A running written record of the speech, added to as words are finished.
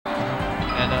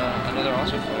another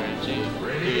awesome player in team, who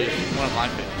is one of my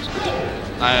favorites.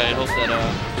 I hope that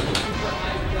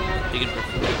he can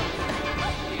perform.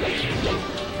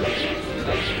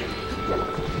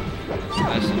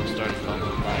 Nice little starting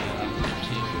combo by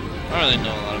team. I don't really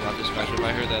know a lot about this matchup.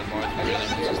 I heard that Marth really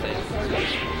wants to stay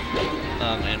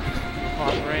and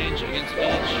pop range against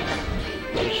DoH,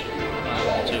 which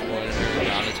to avoid her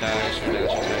ground attacks or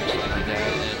dash attacks like that,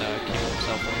 and keep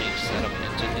himself from being set up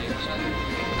into things.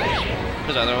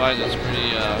 Because otherwise, it's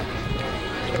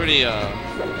pretty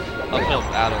uphill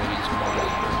battle against Marth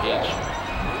for each.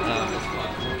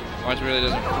 Marth really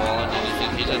doesn't fall into anything.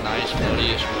 He's a nice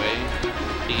floaty-ish way.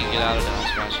 He can get out of down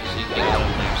smashes. He can get out of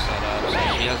their setups.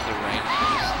 He has the range.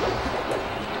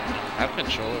 Have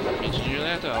control over each. You really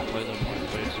have to outplay the Marth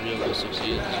players to be able to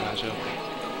succeed in this matchup.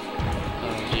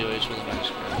 DoH with a nice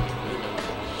grab.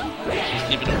 He's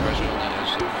keeping the pressure on the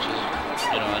edge, which is,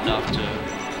 enough to.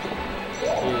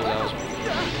 Ooh, that was.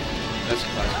 That's a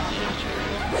classic DoH.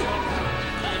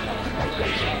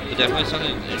 But definitely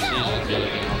something MC is going to be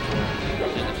looking out for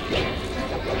in the future.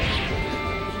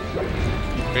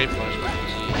 Great punch by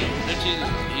MC.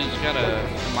 He's got in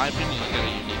my opinion, he's got a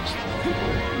unique style.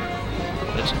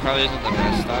 Which probably isn't the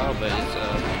best style, but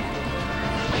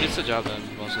it gets the job done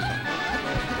most of the time.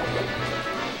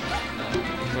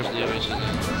 Of course, DoH isn't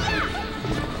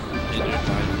injured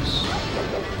by this.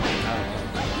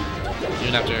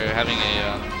 Even after having a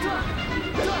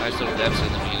nice little deficit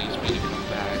in the beginning, he's made it come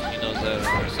back. He knows that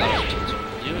it's not over to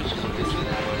DoH is eventually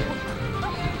that way.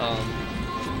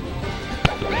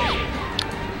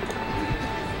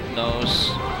 Knows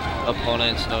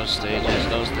opponents, knows stages,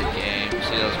 knows the game.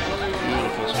 See those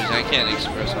beautiful swings. I can't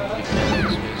express how beautiful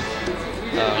those swings.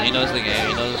 He knows the game,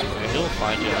 he knows his way. He'll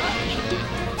find you out eventually.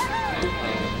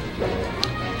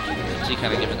 He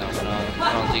kind of given that one up.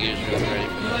 I don't think he was really ready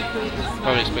for that.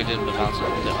 Probably expected him to bounce it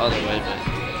the other way, but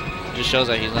it just shows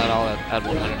that he's not all at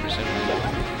 100% right now.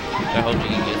 I hope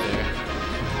he can get there.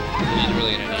 He's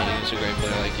really entertaining. He's a great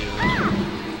player like you.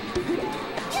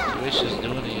 DoH is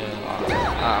doing the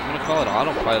I'm gonna call it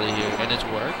autopilot here, and it's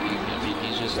working. I mean,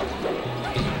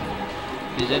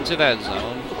 he's into that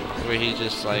zone where he's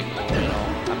just like,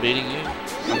 I'm beating you.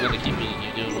 I'm gonna keep beating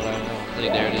you, doing what I know.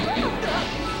 Like there it is again.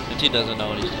 MT doesn't know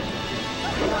what he's doing.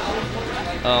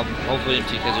 Hopefully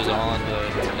MT catches on,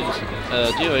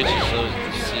 but DoH is so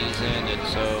seasoned and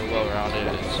so well-rounded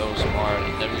and so smart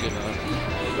and never give up.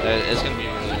 It's gonna be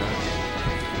really hard.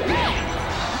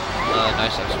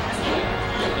 Nice execution.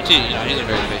 MT, he's a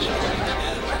very patient player.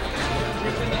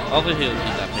 Hopefully he'll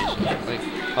keep that patient. Like,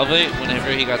 hopefully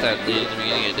whenever he got that lead in the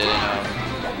beginning, it didn't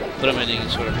put him in any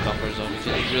sort of comfort zone,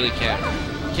 because he really can't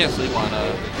sleep on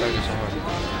target so hard.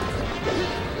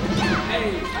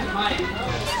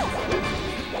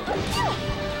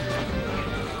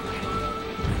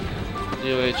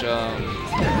 DoH,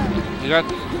 he got, I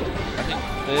think,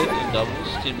 5th in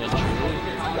doubles, team win Drew,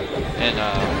 and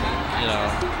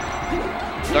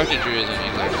Dr. Drew isn't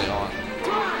exactly on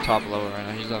top level right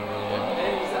now. He's not a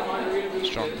really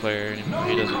strong player anymore.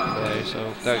 He doesn't play,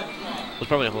 so that was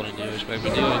probably holding DoH back.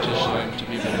 But DoH is showing to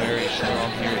be very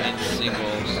strong here in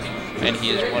singles, and he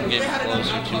is one game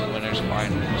closer to the winners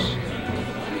finals.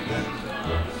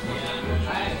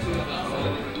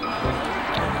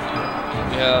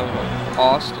 We have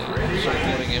Austin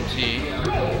supporting MT.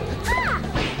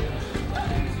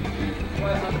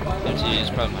 MT is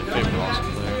probably my favorite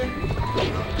Austin player.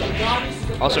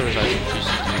 Also resides in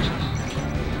Houston, Texas.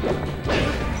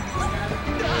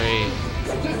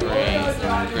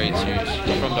 Great series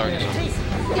from Darkness.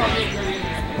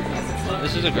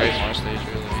 This is a great Marth stage,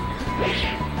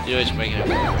 really. DoH making it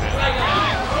work.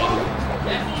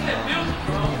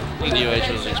 I think DoH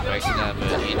was expecting that, but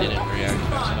he didn't react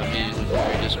fast enough. He was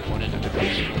very disappointed after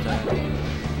facing with that.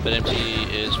 But MT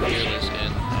is fearless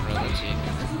and unrelenting.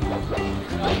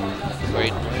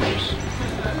 Great players.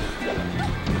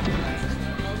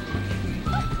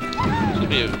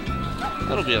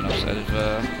 That'll be an upset if,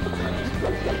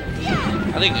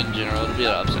 I think in general it'll be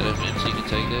an upset if MC can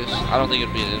take this. I don't think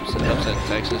it'll be an upset in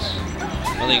Texas.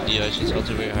 I think DoH is held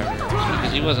to very high regards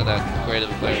because he wasn't that great of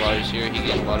a player while he was here. He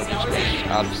gained a lot of experience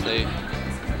out of state.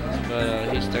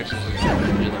 But he's Texas.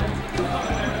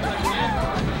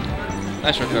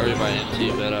 Nice recovery by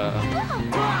MT, but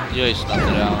DoH snuffed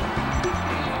it out.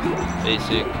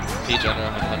 Basic, peach under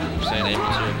 100%, able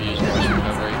to abuse Marth's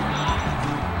recovery.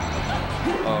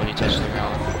 Oh, he touched the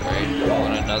ground. Great.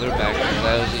 On another back air.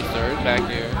 That was the 3rd back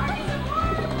air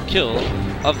kill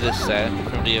of this set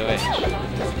from DoH.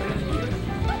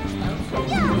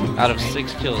 Out of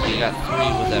 6 kills, he got 3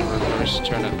 with that reverse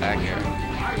turn-up back air.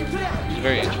 It's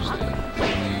very interesting.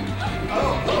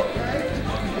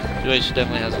 DoH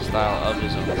definitely has a style of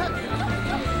his own.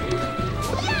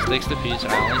 Sticks to Peach. I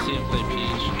only see him play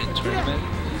Peach in tournament.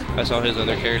 I saw his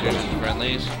other characters in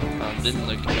friendlies. Didn't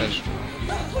look as strong.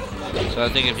 So I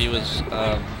think if he was,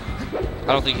 I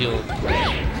don't think he'll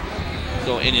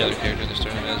go any other character in this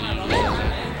tournament as he usually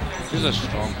does. He's a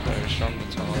strong player, strong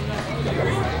mentality.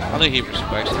 I think he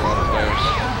respects a lot of players,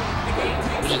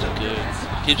 which is good.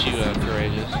 Keeps you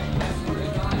courageous.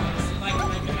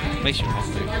 Makes you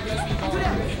hungry.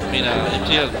 I mean, MT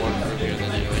has more proof here than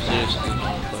DoH. DoH is a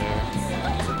known player.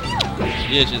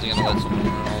 DoH isn't gonna let someone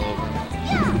run all over him.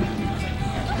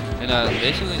 And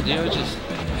basically, DoH is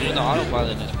doing the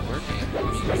autopilot and it's working.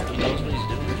 He knows what he's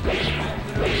doing.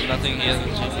 There's nothing he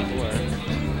hasn't seen before.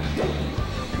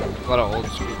 A lot of old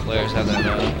school players have that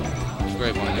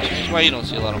great mindset. Which is why you don't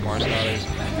see a lot of Marth nowadays.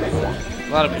 A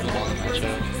lot of people know the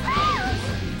matchup.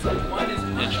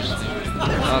 Interesting. I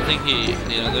don't think he,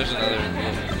 there's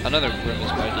another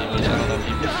grimace by DoH. I don't know if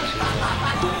he misses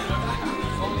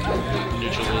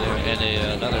neutral there, and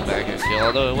another back air kill.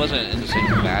 Although it wasn't in the same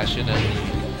fashion as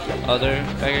other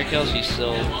back air kills, he's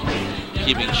still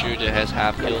keeping true to his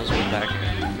half kills with back air.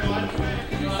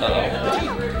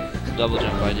 Double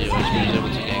jump by DoH, he was able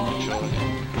to gain control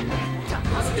again.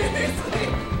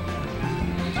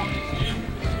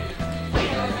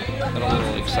 Got a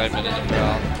little excitement in the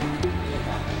crowd.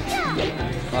 A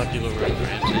lot of people rooting for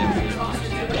him too.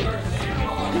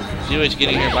 DoH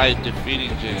getting here by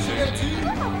defeating J13.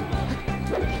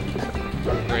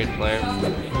 Great player.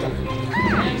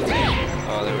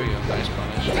 Oh, there we go. Nice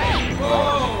punish.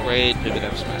 Oh, great pivot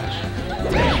F smash.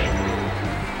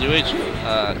 DoH,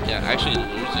 yeah, actually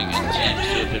losing in teams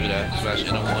to a pivot F smash in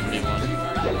a 1v1.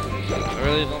 I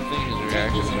really don't think his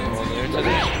reactions are all there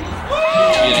today.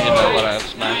 He's getting hit by a lot of F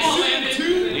smashes. I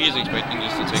think he's expecting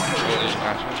just to take control of these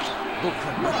matchups. We're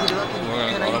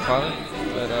going to autopilot,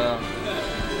 but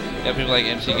yeah, people like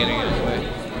MC getting in his way.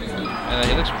 And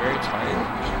he looks very tired.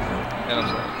 And I'm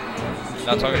sorry.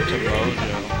 Not talking to Mojo.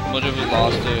 Mojo who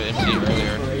lost to MC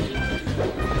earlier.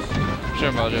 I'm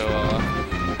sure Mojo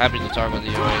happy to talk with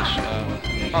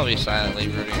DoH. Probably silently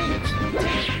rooting against him.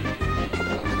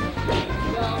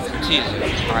 MC is a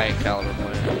high caliber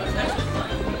player.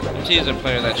 MC is a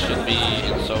player that should be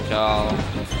in SoCal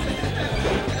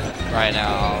right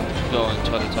now, going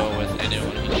toe to toe with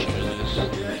anyone he chooses.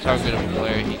 That's how good of a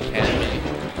player he can be.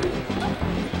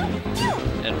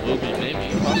 And will be,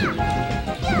 maybe, possibly.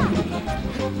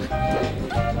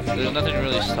 There's nothing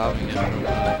really stopping him from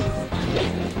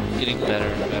getting better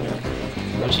and better,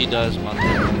 which he does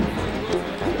monthly.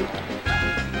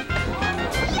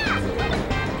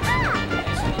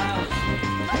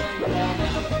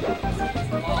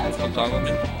 Come talk with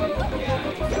me.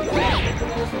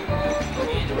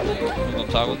 Come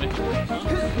talk with me.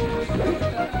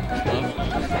 No?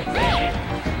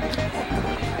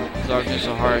 Darkness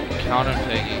of Heart counter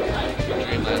pegging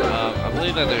Dreamland. I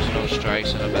believe that there's no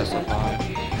strikes in a best of 5 in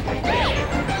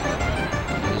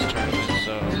this tournament,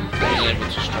 so he wasn't able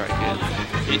to strike it.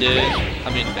 If he did, I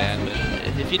mean ban, but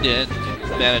if he did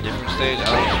ban a different stage, I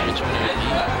don't know which one it would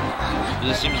be.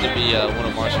 This seems to be one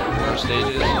of Marth's worst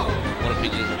stages, one of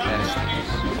Peach's best stages.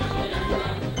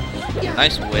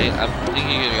 Nice wait. I think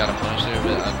he could have got a punish there,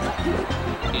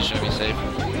 but he should be safe.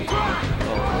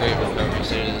 Oh, great recovery.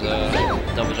 So his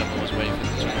double jumper was waiting for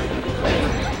the turn.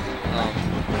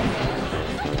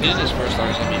 Getting his first star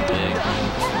is going to be big.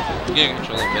 Getting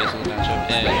control of the base of the matchup,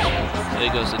 and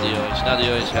it goes to DoH. Now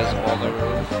DoH has all the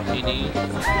room he needs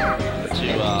to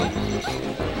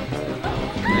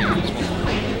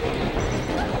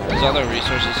there's all the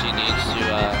resources he needs to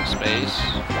space,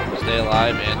 stay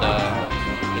alive, and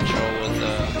control with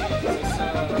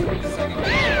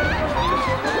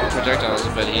projectiles,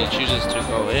 but he chooses to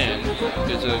go in,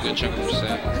 gets a good chunk of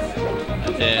percent,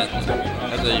 and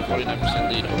has a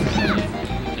 49% lead over MC.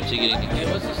 MC getting the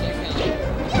kill. 1-1.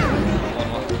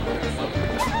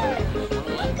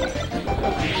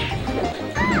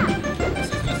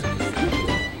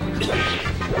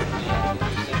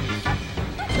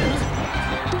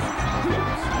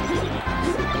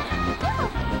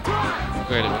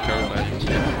 Great at recovery by him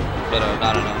too, but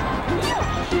not enough.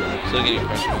 Still getting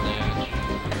pressure on the edge.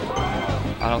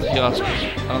 I don't think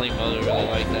Mojo really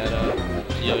liked that.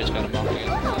 DoH got him off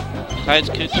again. Tides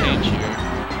could change here,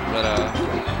 but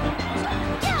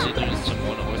MC doing some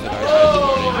unorthodox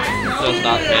does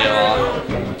not pay off,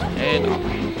 and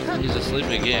he's asleep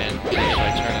again. If I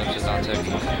turn him to non-tech.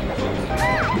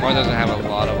 Marth doesn't have a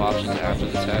lot of options after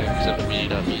the tag except for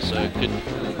beating up, so it could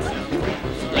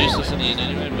useless in the end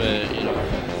anyway, but you know,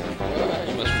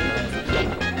 he must be.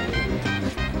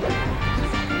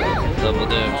 Double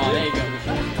dip. Oh, there you go.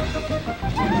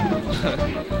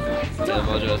 Yeah,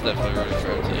 Mojo is definitely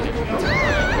referred to.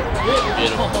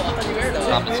 Beautiful.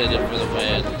 Compensated for the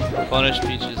win. Punished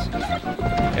Peach's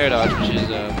air dodge, which is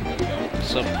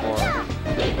sub-4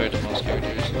 compared to most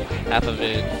characters. Half of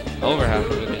it, over half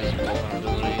of it is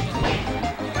vulnerability.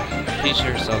 Peach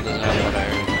herself doesn't have a lot of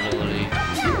air ability.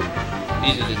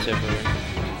 Easy to tip her.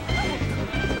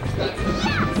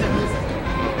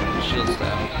 Shield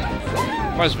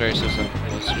stab. Marth's very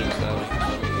susceptible to shield stabbing.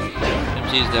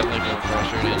 MT is definitely more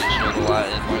pressured and shield a lot,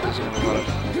 and Marth is going to have a lot of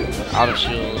out of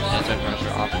shield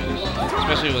anti-pressure options,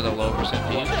 especially with a low percent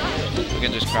P. You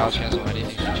can just crouch cancel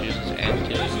anything she chooses and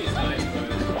kill you.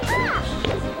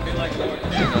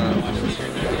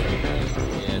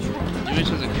 DoH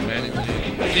has a commanding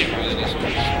lead. I think really needs to win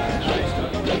this match.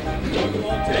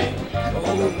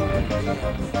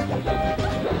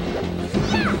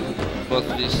 Both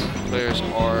of these players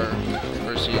are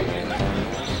first seed in their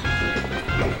finals.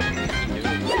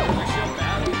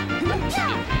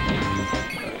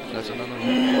 That's another one.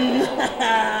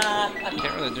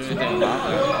 Can't really do anything about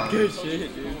that. Good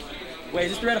shit, dude. Wait,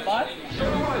 is this 3 out of 5?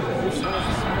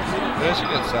 That's a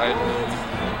good side.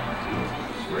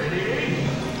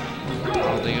 I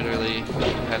don't think it really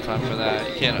had time for that.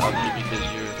 You can't up B because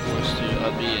you're forced to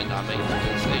up B and not make it to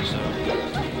the stage, so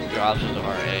your options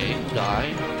are A,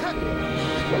 die,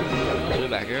 do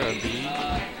back air, up B,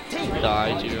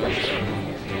 die to your own team.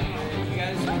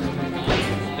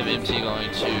 Have MT going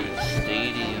to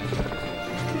Stadium.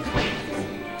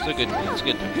 It's a good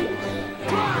pick.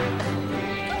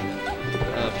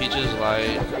 Peach is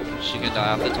light. She can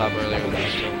die off the top earlier with her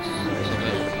tilts. So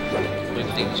the quick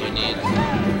things you need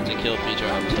to kill Peach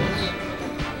are up tilts.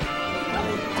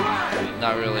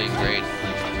 Not really great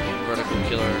vertical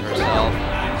killer herself.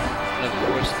 And of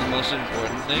course, the most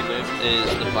important thing is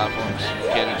the platforms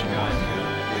cater to one.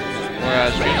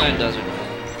 Whereas Dreamland doesn't.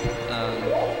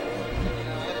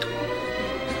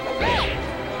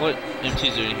 What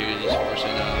MT's doing here is he's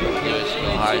forcing DoH to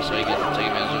go high so he can take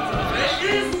advantage of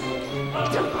his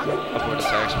upward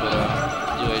attacks, but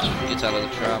DoH gets out of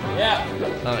the trap.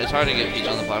 It's hard to get Peach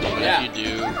on the platform, but if you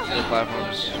do, the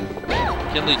platforms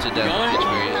can lead to death with Peach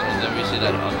very easily. And then we see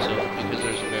that up tilt because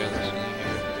there's a very less here.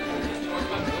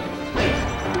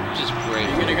 Which is great.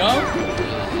 You gonna go?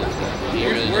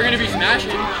 We're gonna be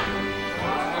smashing.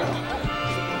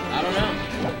 I don't know.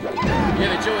 We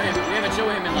haven't showed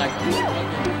him in like 2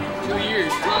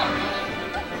 years.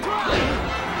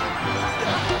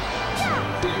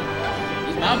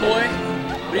 He's my boy.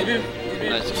 But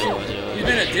he's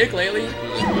been a dick lately.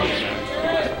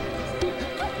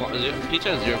 Peach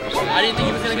has 0%. I didn't think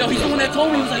he was gonna go. He's the one that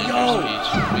told me. He was like, yo,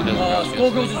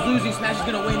 Skullgirls is losing, Smash is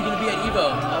gonna win, he's gonna be at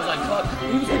Evo. I was like, fuck.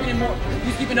 He was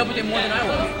keeping up with him more than I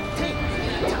was.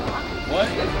 What?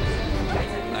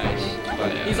 Nice.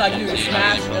 He's like, dude,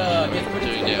 Smash gets put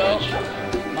into Evo.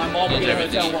 My mom will get a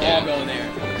hotel, we're all going there.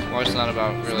 Marth's not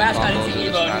about really Smash got combos into in this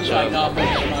Evo and he's like, matchup. nah, I'm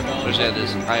not going. Especially at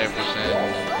this higher percent.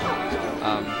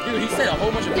 Dude, he said a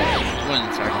whole bunch of things. Wouldn't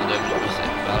exactly know what to say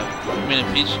about it. I mean,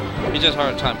 Peach has a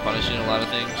hard time punishing a lot of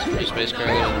things. You space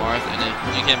currently with Marth, and if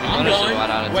you can't be punished, then why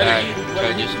not attack?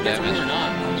 Try to do some damage.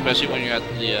 Especially when you're at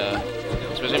the,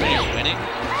 especially when you're winning,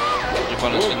 your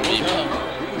opponent's gonna be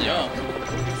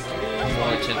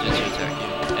more tempted to attack you,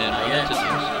 and more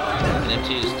tempted. And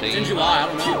MT is taking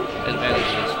advantage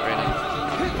of this rating.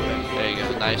 There you go,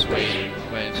 nice way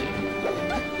to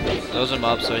throws him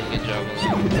up so he can juggle.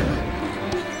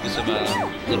 Get some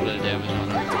little bit of damage on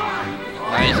him.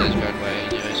 Nice edge guard way.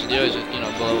 DoH,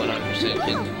 below 100%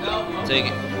 can take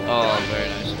it. Oh, very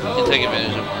nice. Can take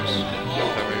advantage of Marth's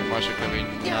recovery. Marth's recovery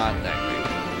not that great.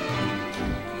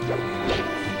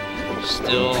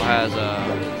 Still has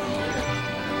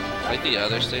like the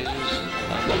other stages.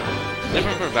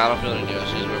 Different for Battlefield and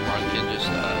DoH's where Marth can just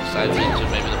side into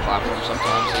maybe the platform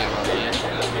sometimes to get around the edge.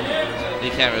 He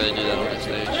can't really do that on this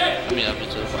stage. I mean, up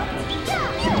into the platforms.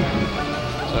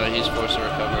 So he's forced to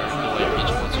recover the way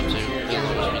Peach wants him to.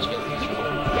 Peach can control.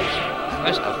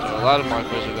 Nice up throw. A lot of Marth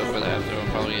players will go for the F throw and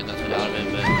probably get nothing out of it,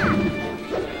 but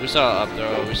we saw up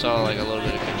throw. We saw like a little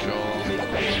bit of control.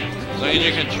 As long as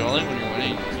you're controlling when you're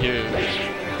winning, you're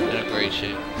in a great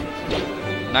shape.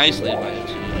 Nice lead by him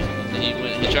too. He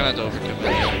tried not to overcommit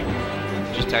there.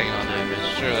 Just tagging on damage.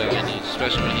 Surely all he needs,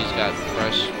 especially when he's got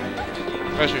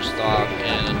fresher stock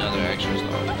and another extra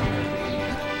stock.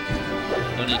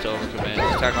 No need to overcommit.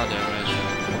 Just tag on damage.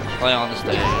 Play on the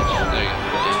stage. There you go.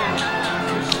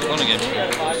 Fun again.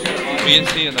 We can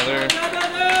see another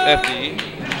FD.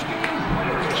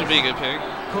 Should be a good pick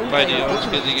by DoH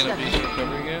because he's gonna be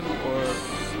recovery again, or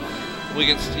we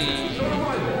can see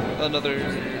another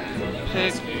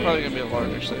pick, probably gonna be a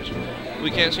larger stage. We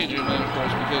can't see Dreamland, of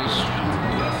course, because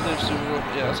there's Super Bowl.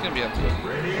 Yeah, it's gonna be up to the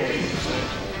stage.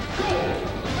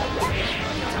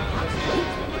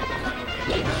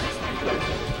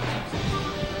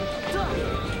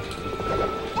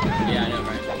 Yeah, I know,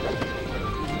 right?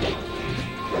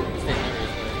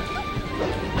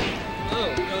 Oh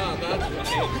god,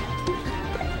 that's right.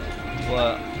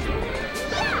 What?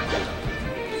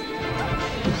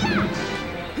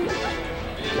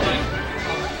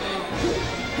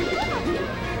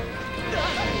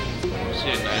 See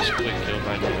a nice quick kill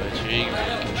by DoH. He can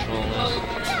really control this.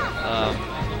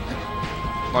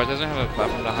 Marth doesn't have a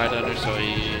platform to hide under, so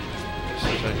he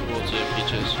seems like cool to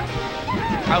Peaches.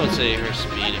 I would say her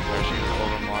speed and pressure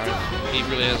over Marth. He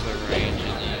really has the range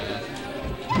and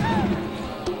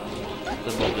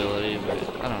the mobility, but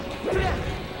I don't know.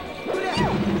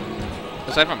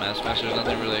 Aside from S Smash, there's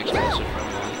nothing really explosive from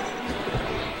him.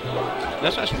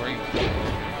 S Smash working.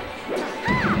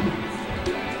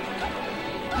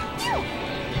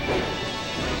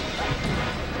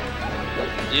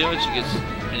 DoH gets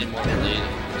any more lead,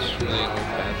 it's really a little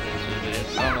bad for his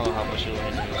team. I don't know how much he'll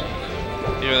win.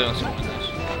 He really wants to win this.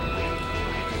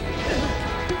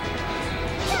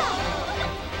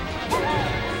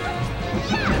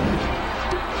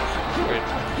 Great.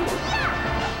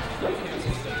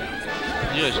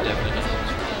 DoH definitely does.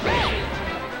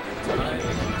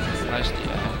 Nice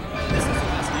DI.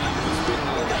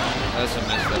 That's a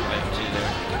miss that by MT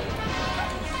there.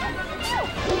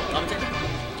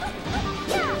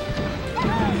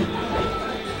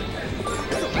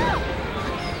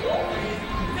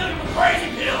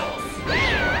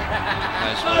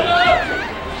 Nice play.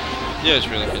 Yeah, it's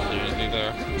really good to do anything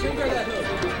there. Okay.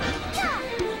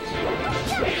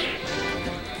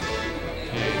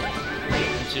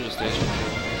 Let's see what stage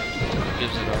control.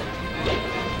 Gives it up.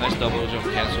 Nice double jump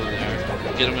cancel there.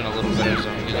 Get him in a little better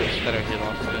zone. Get a better hit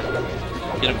off of it.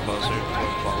 Get him closer for a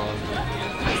follow up.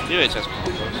 DoH has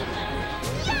combos.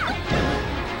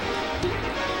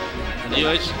 When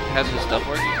DoH has his stuff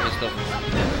working, his stuff works.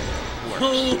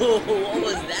 What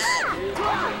was that?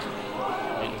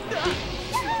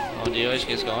 When DoH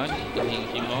gets going, then he can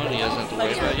keep going, he doesn't have to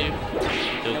worry about you.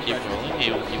 He'll keep rolling, he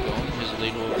will keep going, his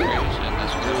lead will increase, and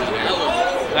that's what we're doing.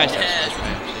 Nice touch from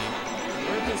AMC.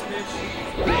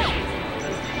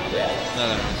 No,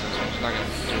 that makes sense. It's not going to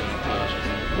do any push.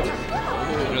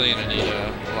 He's really going to need a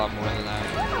lot more than that.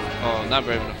 Oh, not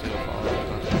brave enough to go follow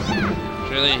up.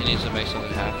 Really, he needs to make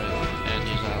something happen, and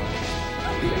he's not.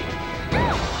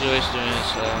 DoH doing his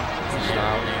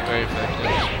style, very effective,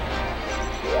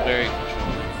 very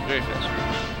controlled, very fast.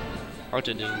 Hard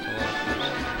to do with a lot of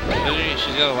force.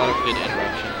 She's got a lot of good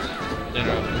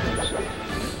interruptions.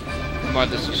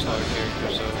 Marth is a slower character,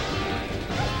 so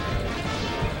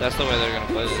that's the way they're gonna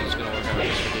play this. It's gonna work out for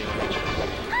DoH.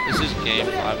 This is game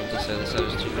 5 of the set. The set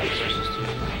is 2 versus 2.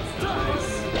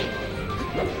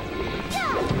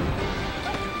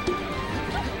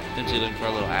 Empty looking for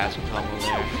a little ass combo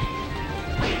there.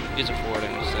 Gets a forward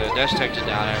instead. Dash tech to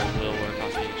down air will work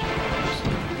off each.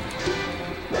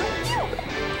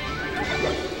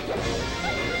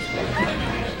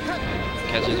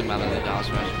 Catches him out of the down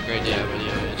smash. Great DI by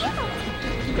DoH.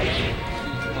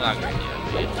 Well, not great DI,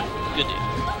 but good DI.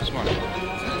 Smart.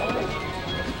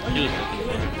 He was looking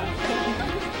for it.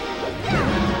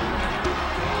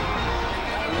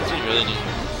 He really needs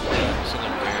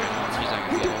something rare. He's not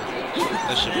gonna get it.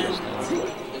 That should be his thing.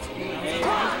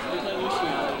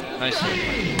 Nice.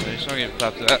 Sorry to get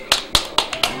clapped to that.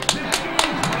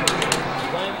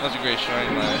 That was a great shot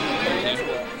by